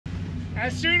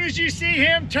As soon as you see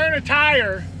him turn a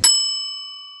tire,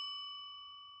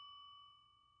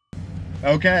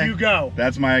 okay, you go.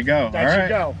 That's my go. That's all your right.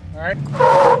 go. All right.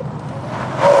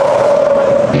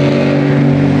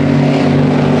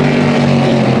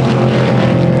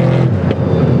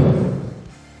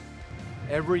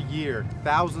 Every year,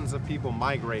 thousands of people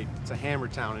migrate to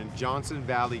Hammertown in Johnson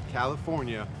Valley,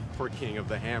 California for King of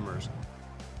the Hammers.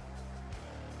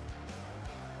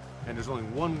 And there's only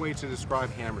one way to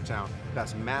describe Hammertown.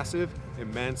 That's massive,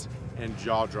 immense, and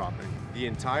jaw-dropping. The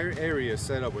entire area is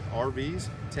set up with RVs,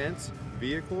 tents,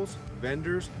 vehicles,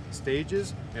 vendors,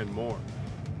 stages, and more.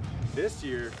 This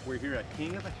year, we're here at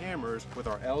King of the Hammers with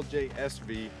our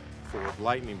LJSV Ford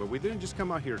Lightning, but we didn't just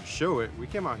come out here to show it, we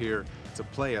came out here to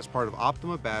play as part of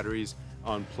Optima Batteries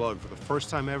Unplugged. For the first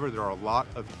time ever, there are a lot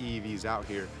of EVs out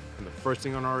here, and the first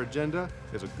thing on our agenda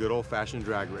is a good old-fashioned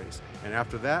drag race. And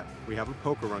after that, we have a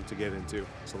poker run to get into,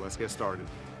 so let's get started.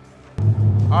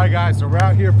 All right guys, so we're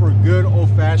out here for a good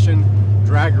old-fashioned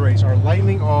drag race. Our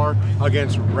Lightning R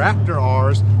against Raptor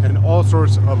Rs and all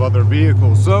sorts of other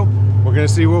vehicles. So we're gonna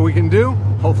see what we can do.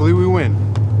 Hopefully we win.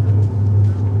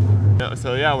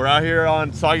 So yeah, we're out here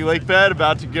on Soggy Lake Bed,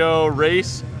 about to go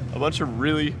race a bunch of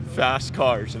really fast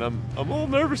cars, and I'm a little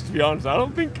nervous, to be honest. I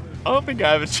don't think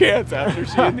I have a chance after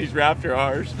seeing these Raptor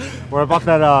Rs. What about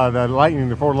that the Lightning,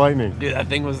 the Ford Lightning? Dude, that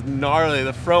thing was gnarly.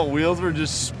 The front wheels were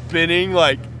just spinning,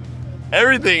 like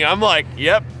everything. I'm like,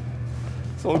 yep,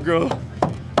 this old girl,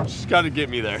 she's got to get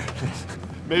me there.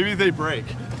 Maybe they break.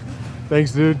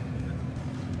 Thanks, dude.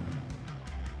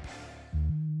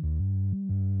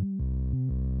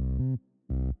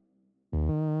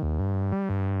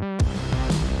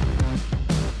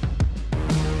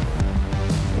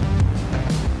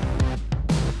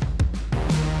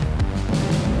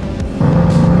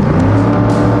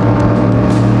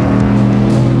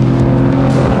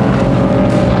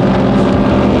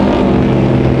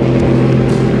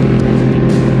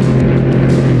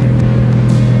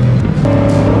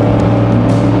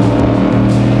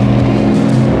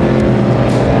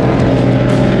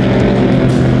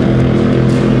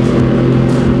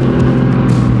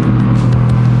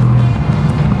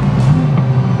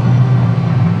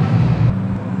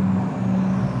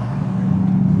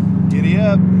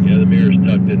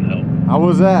 How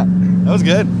was that? That was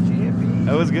good.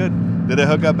 That was good. Did it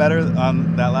hook up better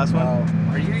on that last one?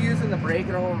 Are you using the brake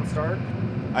at all on the start?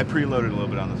 I preloaded a little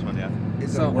bit on this one, yeah.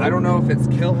 So I don't know if it's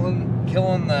killing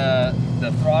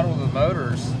the throttle of the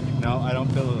motors. No, I don't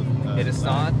feel it. It is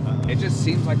not. It just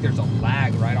seems like there's a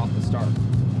lag right off the start.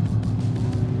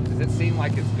 Does it seem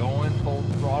like it's going full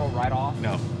throttle right off?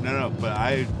 No. But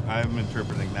I'm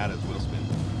interpreting that as wheel spin.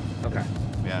 Okay.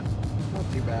 Yeah.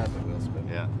 Not too bad, the wheel spin.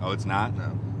 Yeah. Oh, it's not?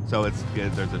 No. So it's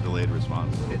good. There's a delayed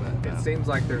response. It seems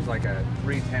like there's like a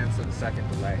 3/10 of a second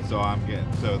delay. So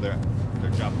they're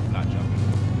not jumping.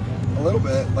 A little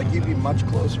bit. Like you'd be much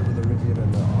closer to the Rivian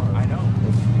and the R. I know.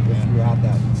 If you had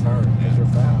that start, because you're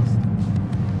fast.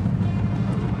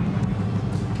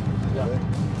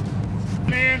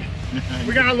 Man,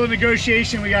 we got a little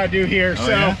negotiation we got to do here. Oh,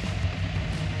 so yeah?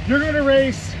 you're going to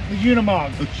race the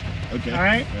Unimog. Okay. All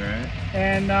right. All right.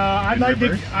 And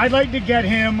I'd like to get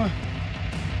him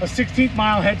a 16th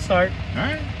mile head start. All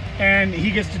right. And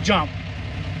he gets to jump.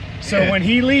 So Yeah. when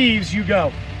he leaves, you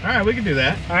go. All right, we can do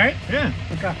that. All right? Yeah.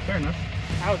 Okay. Fair enough.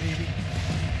 That was easy.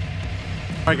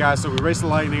 All right guys, so we raced the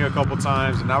Lightning a couple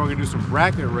times, and now we're gonna do some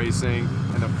bracket racing.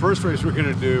 And the first race we're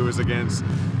gonna do is against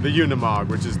the Unimog,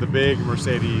 which is the big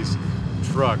Mercedes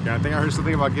truck. And I think I heard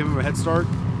something about giving him a head start,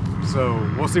 so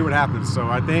we'll see what happens. So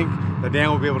I think that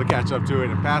Dan will be able to catch up to it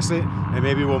and pass it, and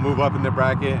maybe we'll move up in the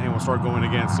bracket and we'll start going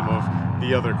against some of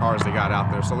the other cars they got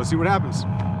out there. So let's see what happens.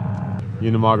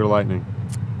 Unimog or Lightning?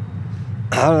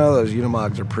 I don't know, those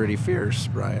Unimogs are pretty fierce,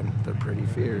 Brian. They're pretty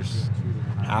fierce.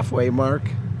 Halfway mark,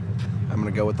 I'm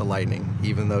gonna go with the Lightning,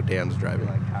 even though Dan's driving.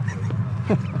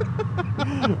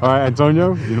 All right,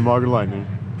 Antonio, Unimog or Lightning?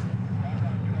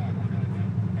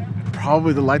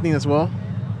 Probably the Lightning as well.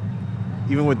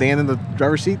 Even with Dan in the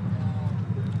driver's seat,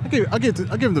 I'll give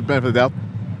him the benefit of the doubt.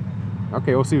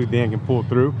 Okay, we'll see if Dan can pull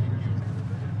through.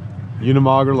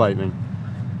 Unimog or Lightning?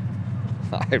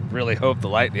 I really hope the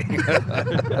Lightning. This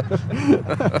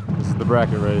is the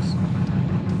bracket race.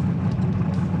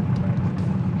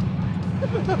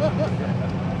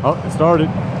 Oh, it started.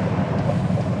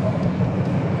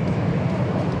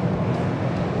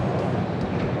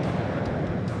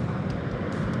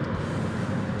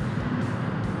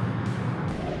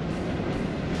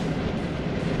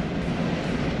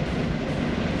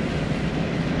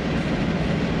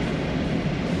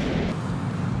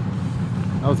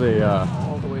 That was a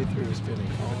All the way through spinning,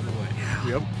 all the way.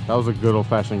 Yep. That was a good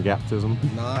old-fashioned gaptism.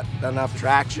 Not enough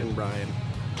traction, Brian.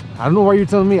 I don't know why you're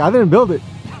telling me. I didn't build it.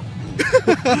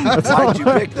 Why'd you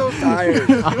pick those tires?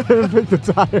 I didn't pick the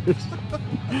tires.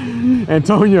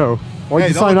 Antonio, why'd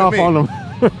you sign off on them?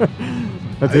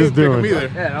 That's his doing.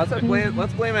 Yeah,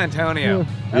 let's blame Antonio.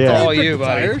 That's Yeah. all you,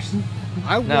 buddy. Tires?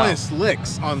 I wanted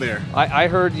slicks on there. I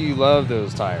heard you love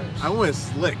those tires. I wanted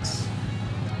slicks.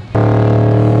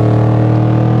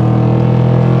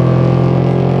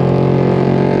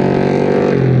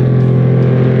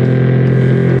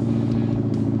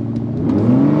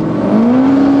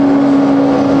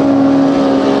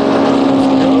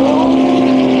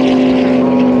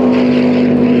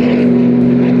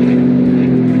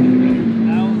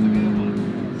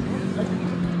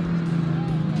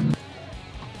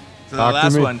 So the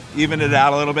last one, evened it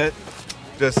out a little bit.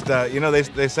 Just, you know,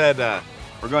 they said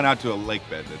we're going out to a lake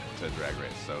bed to drag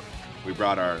race. So we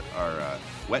brought our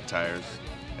wet tires,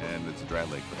 and it's a dry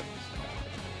lake bed. So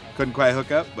couldn't quite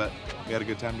hook up, but we had a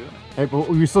good time doing it. Hey, but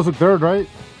we still took third, right?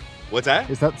 What's that?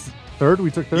 Is that third? We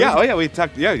took third? Yeah, oh yeah, we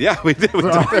took, yeah, we did. We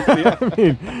took third, yeah. I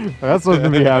mean, that's something to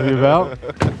be happy about.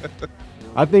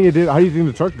 I think it did. How do you think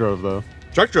the truck drove, though?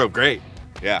 Truck drove great.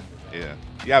 Yeah.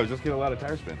 I was just getting a lot of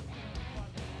tire spin.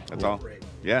 That's all.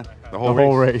 Yeah, the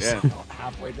whole race. Yeah.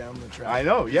 Halfway down the track. I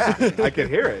know, yeah. I could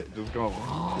hear it just going.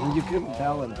 You couldn't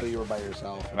tell until you were by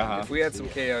yourself. If we had some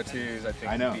KO2s, I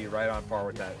think we'd be right on par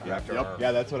with that.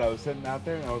 Yeah, that's what I was sitting out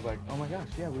there, and I was like, oh my gosh,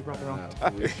 yeah, we brought their own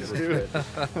tires.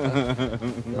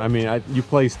 I mean, you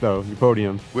placed, though. You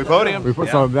podiumed. We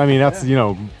podiumed. So, I mean, that's, you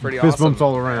know, Pretty fist awesome. bumps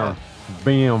all around.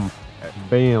 Bam,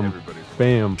 bam,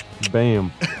 bam,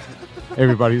 bam.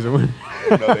 Everybody's a winner.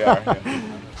 No, they are. Yeah.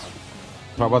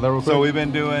 Talk about that real quick. So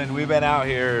we've been out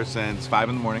here since 5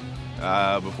 in the morning,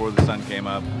 before the sun came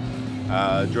up.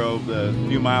 Drove the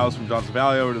few miles from Johnson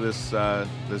Valley over to this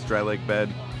dry lake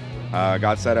bed.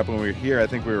 Got set up when we were here. I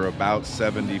think we were about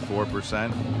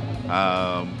 74%.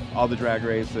 All the drag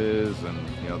races and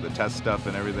the test stuff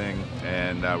and everything,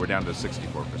 and we're down to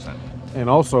 64%. And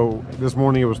also, this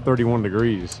morning it was 31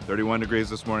 degrees. 31 degrees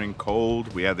this morning,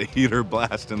 cold. We had the heater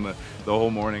blasting the whole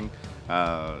morning.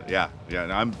 Yeah.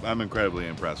 I'm incredibly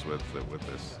impressed with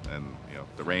this, and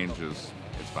the range it's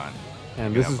fine.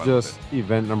 And this is just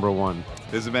event number 1.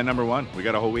 This is event number 1. We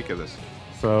got a whole week of this.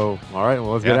 So, all right,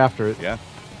 well, let's get after it. Yeah.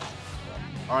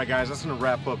 All right, guys, that's going to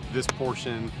wrap up this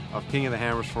portion of King of the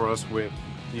Hammers for us with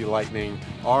the Lightning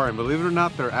R. And believe it or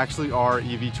not, there actually are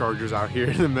EV chargers out here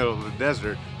in the middle of the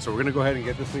desert. So we're going to go ahead and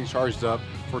get this thing charged up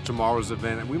for tomorrow's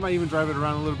event. And we might even drive it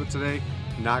around a little bit today.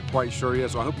 Not quite sure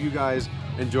yet. So I hope you guys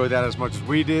enjoy that as much as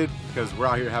we did, because we're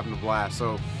out here having a blast.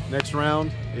 So next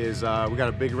round is we got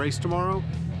a big race tomorrow,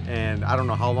 and I don't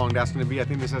know how long that's going to be. I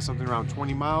think this has something around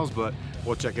 20 miles, but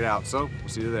we'll check it out. So we'll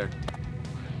see you there.